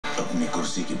अपनी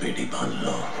कुर्सी की पेटी बांध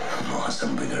लो,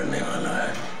 मौसम बिगड़ने वाला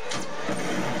है।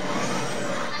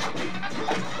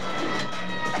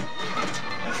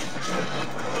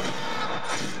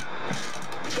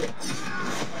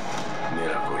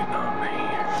 मेरा कोई नाम नहीं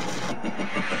है।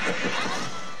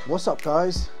 What's up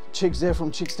guys, Chiggs here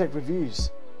from Chiggs Tech Reviews.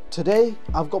 Today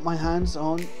I've got my hands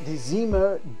on the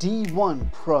ZEEMR D1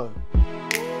 Pro.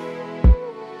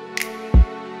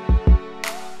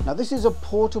 Now this is a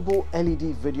portable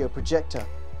LED video projector.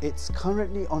 It's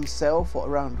currently on sale for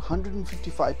around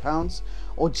 £155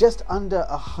 or just under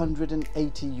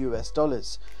 $180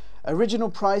 US.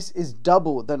 Original price is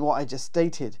double than what I just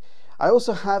stated. I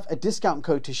also have a discount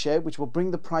code to share which will bring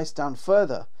the price down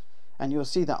further, and you'll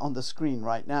see that on the screen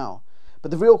right now. But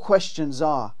the real questions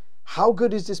are, how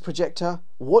good is this projector,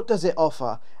 what does it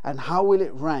offer, and how will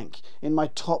it rank in my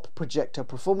top projector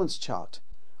performance chart?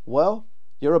 Well,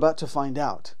 you're about to find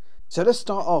out. So let's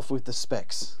start off with the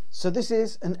specs. So this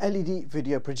is an LED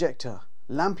video projector.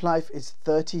 Lamp life is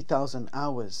 30,000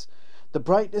 hours. The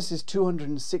brightness is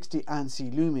 260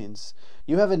 ANSI lumens.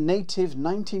 You have a native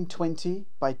 1920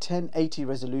 by 1080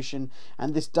 resolution,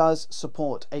 and this does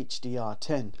support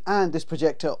HDR10. And this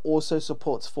projector also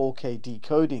supports 4K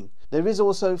decoding. There is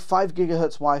also 5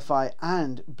 GHz Wi-Fi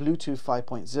and Bluetooth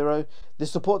 5.0.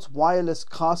 This supports wireless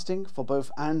casting for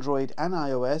both Android and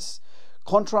iOS.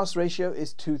 Contrast ratio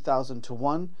is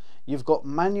 2000:1. You've got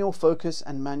manual focus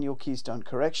and manual keystone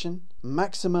correction.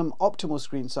 Maximum optimal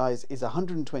screen size is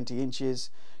 120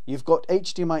 inches. You've got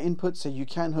HDMI input, so you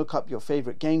can hook up your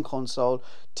favorite game console,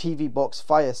 TV box,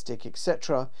 Fire Stick,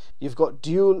 etc. You've got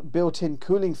dual built-in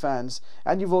cooling fans,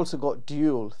 and you've also got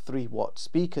dual 3-watt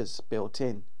speakers built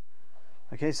in.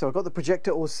 Okay, so I've got the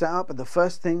projector all set up, and the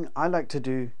first thing I like to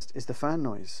do is the fan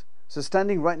noise. So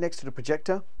standing right next to the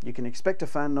projector, you can expect a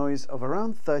fan noise of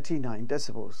around 39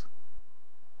 decibels.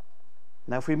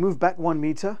 Now if we move back 1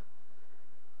 meter,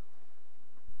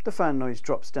 the fan noise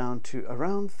drops down to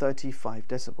around 35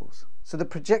 decibels. So the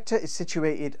projector is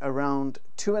situated around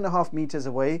 2.5 meters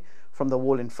away from the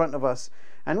wall in front of us,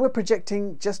 and we're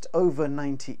projecting just over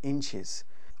 90 inches.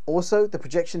 Also, the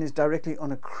projection is directly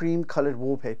on a cream colored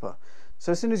wallpaper.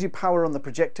 So as soon as you power on the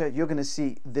projector, you're going to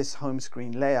see this home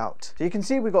screen layout. So you can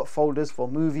see we've got folders for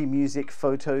movie, music,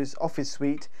 photos, office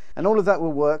suite, and all of that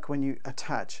will work when you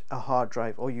attach a hard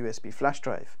drive or USB flash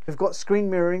drive. We've got screen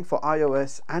mirroring for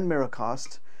iOS and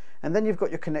Miracast, and then you've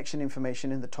got your connection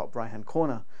information in the top right hand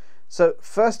corner. So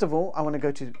first of all, I want to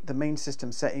go to the main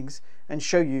system settings and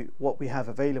show you what we have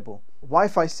available.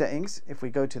 Wi-Fi settings, if we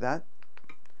go to that,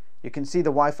 you can see the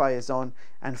Wi-Fi is on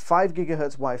and 5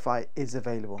 GHz Wi-Fi is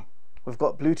available. We've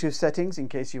got Bluetooth settings in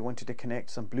case you wanted to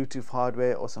connect some Bluetooth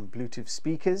hardware or some Bluetooth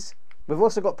speakers. We've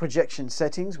also got projection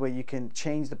settings where you can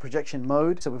change the projection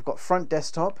mode. So we've got front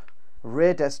desktop,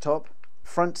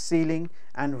 front ceiling,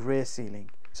 and rear ceiling.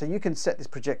 So you can set this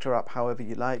projector up however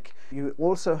you like. You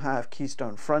also have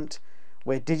Keystone front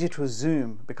where digital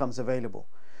zoom becomes available.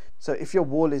 So if your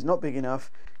wall is not big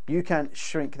enough, you can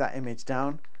shrink that image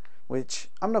down, which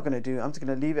I'm not going to do. I'm just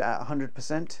going to leave it at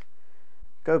 100%.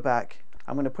 Go back.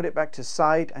 I'm going to put it back to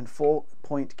side and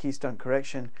 4-point keystone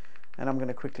correction, and I'm going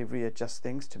to quickly readjust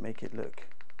things to make it look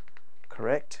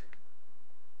correct.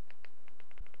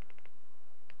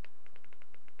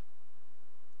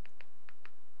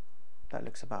 That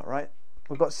looks about right.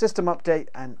 We've got system update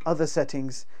and other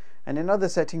settings, and in other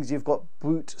settings you've got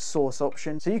boot source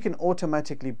option, so you can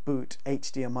automatically boot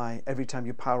HDMI every time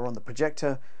you power on the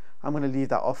projector. I'm going to leave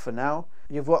that off for now.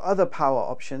 You've got other power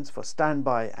options for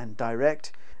standby and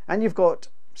direct, and you've got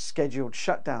scheduled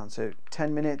shutdown, so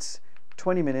 10 minutes,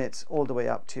 20 minutes, all the way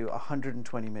up to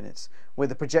 120 minutes, where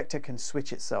the projector can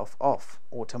switch itself off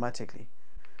automatically.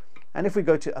 And if we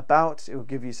go to about, it will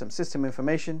give you some system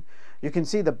information. You can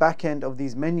see the back end of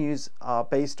these menus are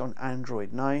based on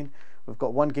Android 9. We've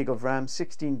got 1 gig of RAM,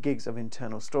 16 gigs of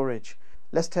internal storage.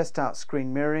 Let's test out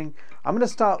screen mirroring. I'm going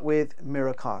to start with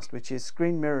Miracast, which is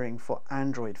screen mirroring for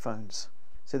Android phones.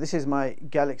 So this is my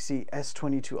Galaxy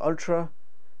S22 Ultra.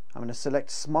 I'm going to select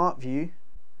Smart View,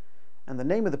 and the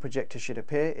name of the projector should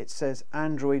appear. It says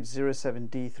Android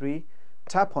 07D3.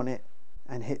 Tap on it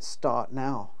and hit Start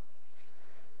Now.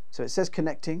 So it says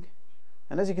connecting,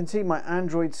 and as you can see, my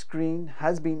Android screen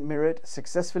has been mirrored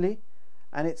successfully,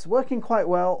 and it's working quite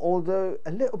well, although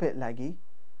a little bit laggy.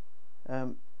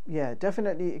 Yeah,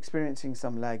 definitely experiencing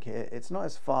some lag here. It's not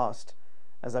as fast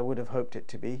as I would have hoped it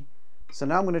to be. So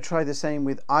now I'm going to try the same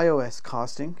with iOS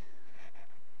casting,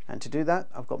 and to do that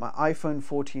I've got my iPhone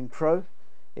 14 Pro.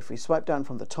 If we swipe down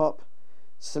from the top,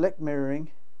 select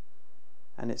mirroring,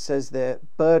 and it says there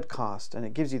broadcast, and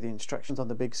it gives you the instructions on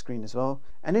the big screen as well,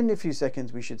 and in a few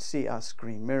seconds we should see our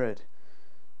screen mirrored.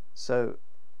 So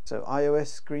iOS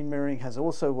screen mirroring has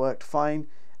also worked fine,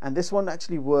 and this one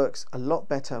actually works a lot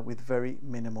better with very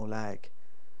minimal lag.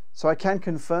 So I can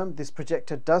confirm this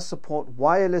projector does support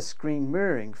wireless screen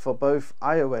mirroring for both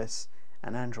iOS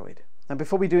and Android. And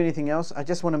before we do anything else, I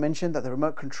just want to mention that the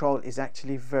remote control is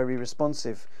actually very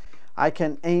responsive. I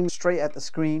can aim straight at the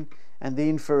screen and the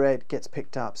infrared gets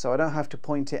picked up, so I don't have to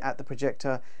point it at the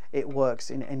projector. It works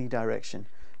in any direction.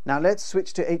 Now let's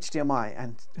switch to HDMI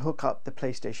and hook up the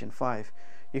PlayStation 5.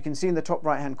 You can see in the top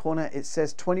right hand corner it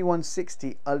says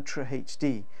 2160 Ultra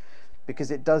HD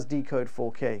because it does decode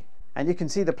 4K. And you can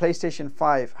see the PlayStation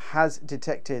 5 has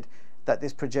detected that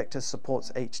this projector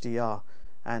supports HDR,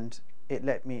 and it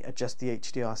let me adjust the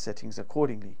HDR settings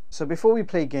accordingly. So before we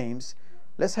play games,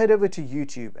 let's head over to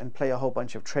YouTube and play a whole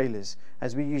bunch of trailers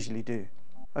as we usually do.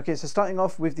 Okay, so starting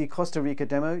off with the Costa Rica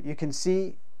demo, you can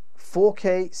see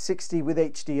 4K 60 with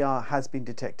HDR has been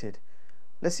detected.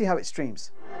 Let's see how it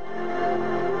streams.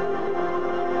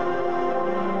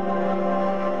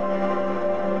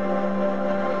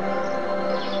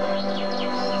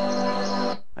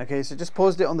 Okay, so just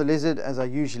paused it on the lizard as I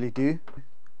usually do.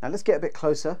 Now let's get a bit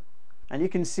closer, and you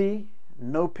can see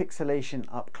no pixelation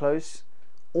up close.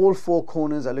 All four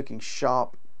corners are looking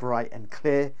sharp, bright and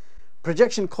clear.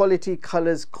 Projection quality,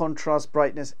 colors, contrast,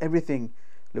 brightness, everything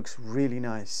looks really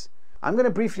nice. I'm going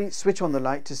to briefly switch on the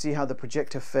light to see how the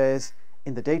projector fares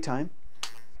in the daytime.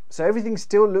 So everything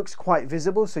still looks quite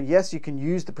visible, so yes, you can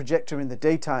use the projector in the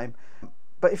daytime,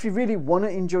 but if you really want to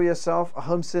enjoy yourself, a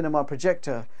home cinema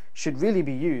projector should really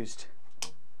be used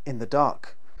in the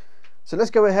dark. So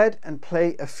let's go ahead and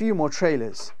play a few more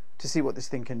trailers to see what this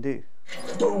thing can do.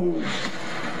 Oh,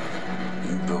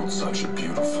 you built such a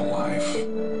beautiful life,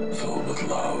 filled with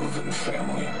love and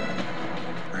family.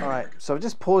 Alright, so I've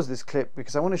just paused this clip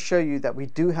because I want to show you that we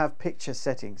do have picture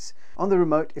settings. On the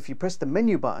remote, if you press the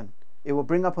menu button, it will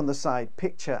bring up on the side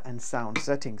picture and sound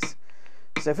settings.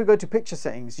 So if we go to picture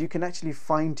settings, you can actually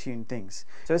fine-tune things.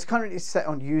 So it's currently set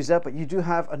on user, but you do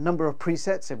have a number of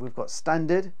presets. So we've got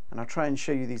standard, and I'll try and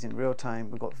show you these in real time.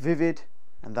 We've got vivid,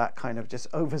 and that kind of just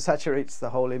oversaturates the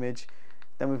whole image.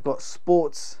 Then we've got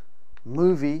sports,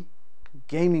 movie,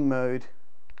 gaming mode,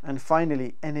 and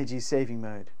finally energy saving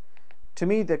mode. To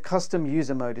me, the custom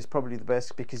user mode is probably the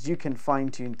best because you can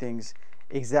fine-tune things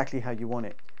exactly how you want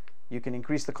it. You can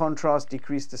increase the contrast,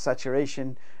 decrease the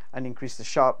saturation, and increase the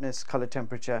sharpness, color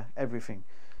temperature, everything.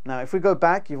 Now if we go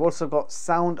back, you've also got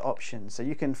sound options, so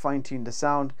you can fine-tune the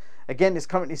sound. Again, it's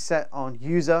currently set on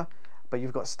user, but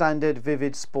you've got standard,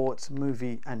 vivid, sports,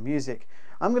 movie, and music.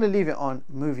 I'm going to leave it on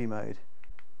movie mode.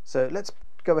 So let's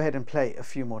go ahead and play a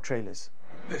few more trailers.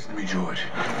 Listen to me, George.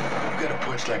 You got a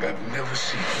punch like I've never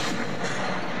seen.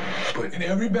 But in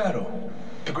every battle,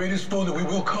 the greatest foe that we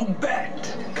will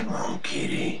combat. Come on,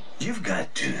 kitty. You've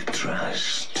got to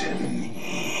trust in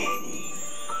me.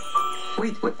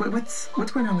 Wait,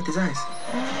 what's going on with his eyes?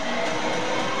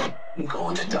 I'm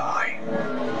going to die.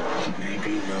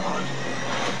 Maybe not.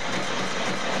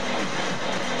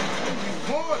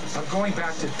 Boys, I'm going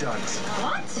back to Doug's.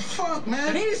 What? Fuck, man.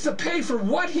 And he needs to pay for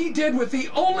what he did with the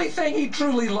only thing he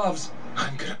truly loves.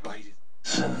 I'm gonna bite it.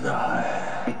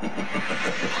 Tonight.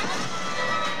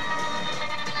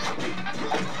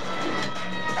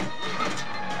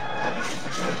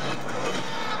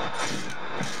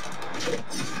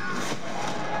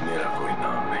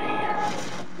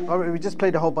 Alright, we just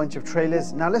played a whole bunch of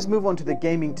trailers. Now let's move on to the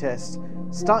gaming test,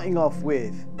 starting off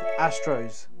with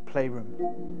Astro's Playroom.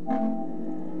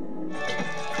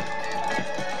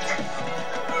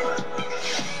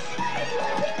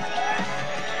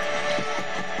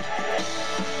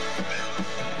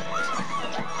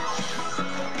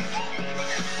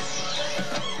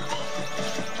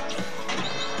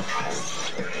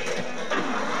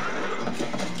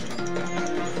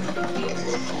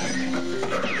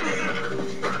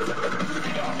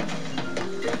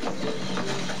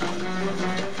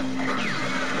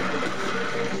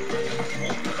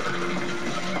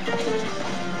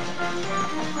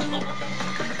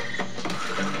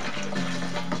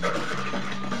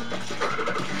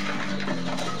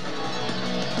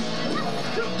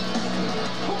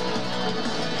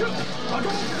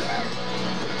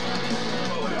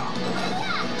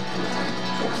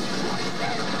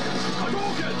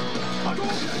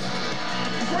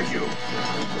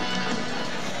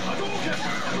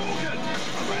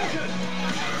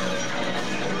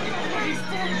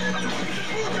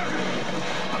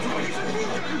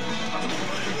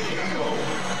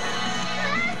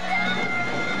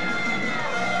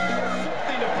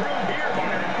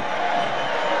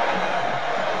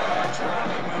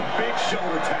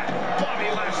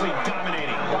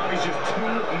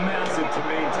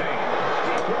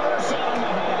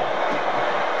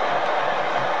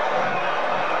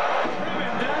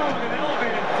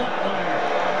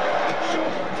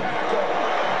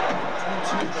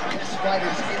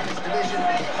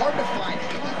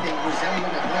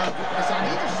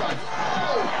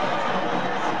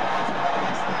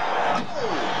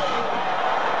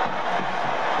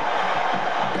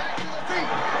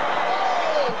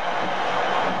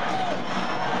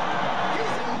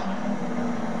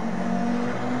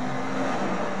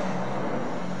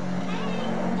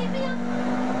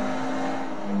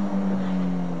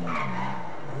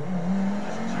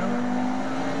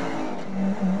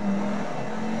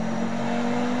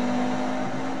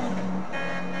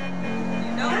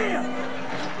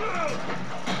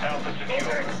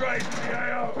 straight,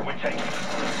 CIO. We're taking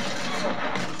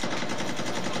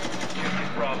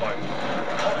Objective Bravo.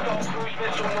 Hostile cruise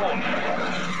missile launch.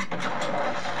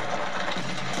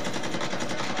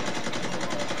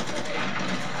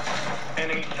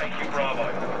 Enemy taking Bravo.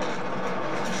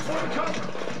 One cover.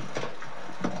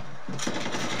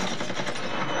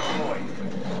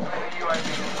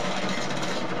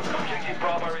 Objective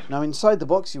Bravo is... Now inside the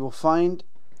box you will find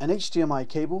an HDMI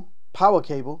cable,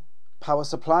 power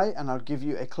supply, and I'll give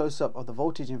you a close-up of the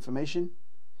voltage information.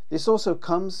 This also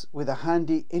comes with a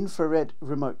handy infrared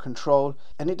remote control,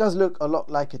 and it does look a lot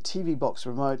like a TV box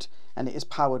remote, and it is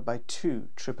powered by 2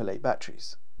 AAA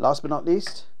batteries. Last but not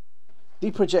least,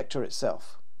 the projector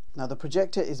itself. Now the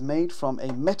projector is made from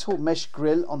a metal mesh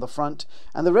grille on the front,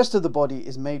 and the rest of the body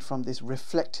is made from this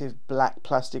reflective black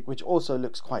plastic, which also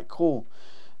looks quite cool.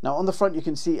 Now on the front you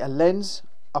can see a lens.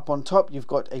 Up on top you've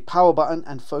got a power button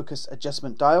and focus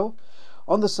adjustment dial.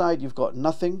 On the side you've got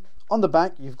nothing. On the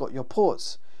back you've got your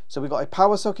ports. So we've got a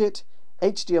power socket,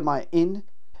 HDMI in,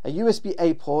 a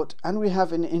USB-A port, and we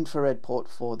have an infrared port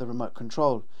for the remote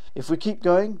control. If we keep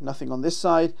going, nothing on this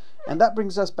side, and that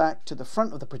brings us back to the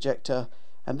front of the projector,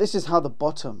 and this is how the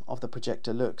bottom of the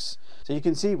projector looks. So you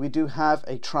can see we do have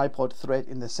a tripod thread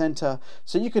in the center,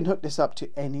 so you can hook this up to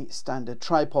any standard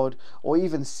tripod or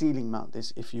even ceiling mount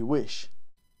this if you wish.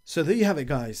 So there you have it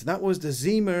guys, that was the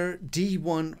ZEEMR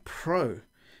D1 Pro.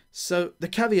 So the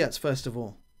caveats first of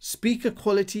all. Speaker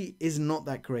quality is not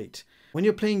that great. When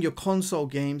you're playing your console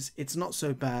games, it's not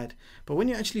so bad. But when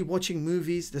you're actually watching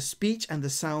movies, the speech and the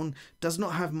sound does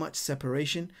not have much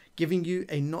separation, giving you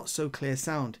a not so clear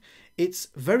sound. It's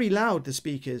very loud, the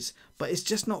speakers, but it's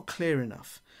just not clear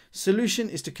enough. Solution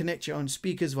is to connect your own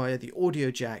speakers via the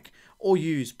audio jack or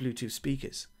use Bluetooth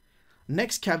speakers.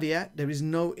 Next caveat, there is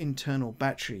no internal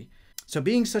battery. So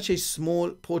being such a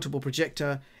small portable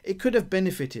projector, it could have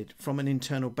benefited from an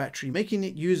internal battery, making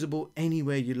it usable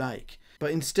anywhere you like.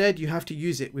 But instead you have to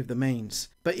use it with the mains.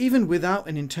 But even without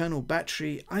an internal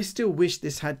battery, I still wish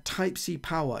this had Type-C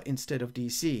power instead of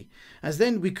DC, as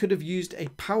then we could have used a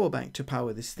power bank to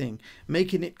power this thing,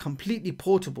 making it completely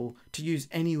portable to use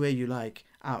anywhere you like,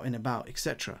 out and about,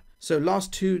 etc. So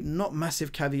last two, not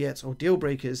massive caveats or deal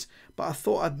breakers, but I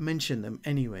thought I'd mention them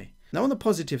anyway. Now on the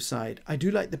positive side, I do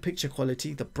like the picture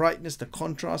quality, the brightness, the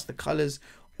contrast, the colors,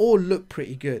 all look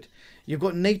pretty good. You've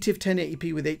got native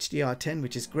 1080p with HDR10,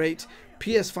 which is great.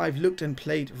 PS5 looked and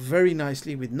played very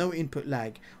nicely with no input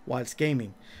lag whilst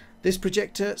gaming. This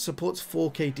projector supports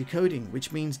 4K decoding,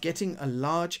 which means getting a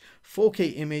large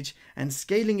 4K image and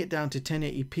scaling it down to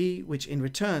 1080p, which in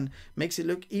return makes it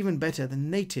look even better than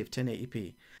native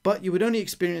 1080p. But you would only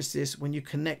experience this when you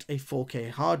connect a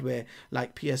 4K hardware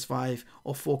like PS5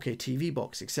 or 4K TV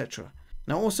box, etc.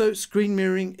 Now also, screen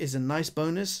mirroring is a nice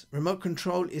bonus, remote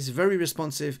control is very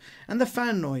responsive, and the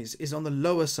fan noise is on the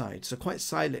lower side, so quite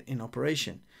silent in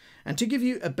operation. And to give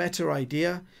you a better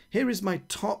idea, here is my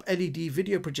top LED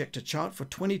video projector chart for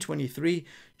 2023,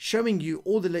 showing you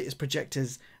all the latest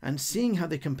projectors and seeing how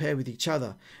they compare with each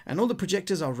other. And all the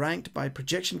projectors are ranked by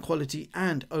projection quality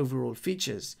and overall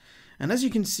features. And as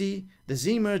you can see, the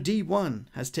ZEEMR D1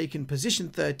 has taken position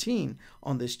 13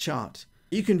 on this chart.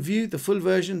 You can view the full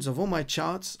versions of all my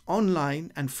charts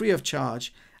online and free of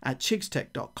charge at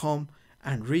chigstech.com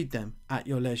and read them at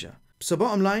your leisure. So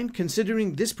bottom line,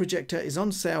 considering this projector is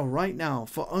on sale right now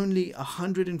for only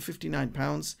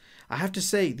 £159, I have to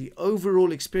say the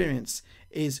overall experience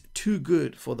is too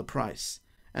good for the price.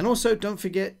 And also don't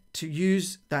forget to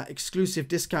use that exclusive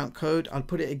discount code. I'll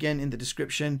put it again in the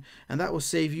description, and that will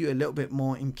save you a little bit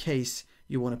more in case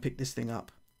you want to pick this thing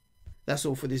up. That's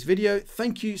all for this video.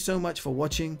 Thank you so much for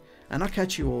watching, and I'll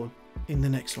catch you all in the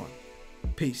next one.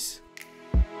 Peace.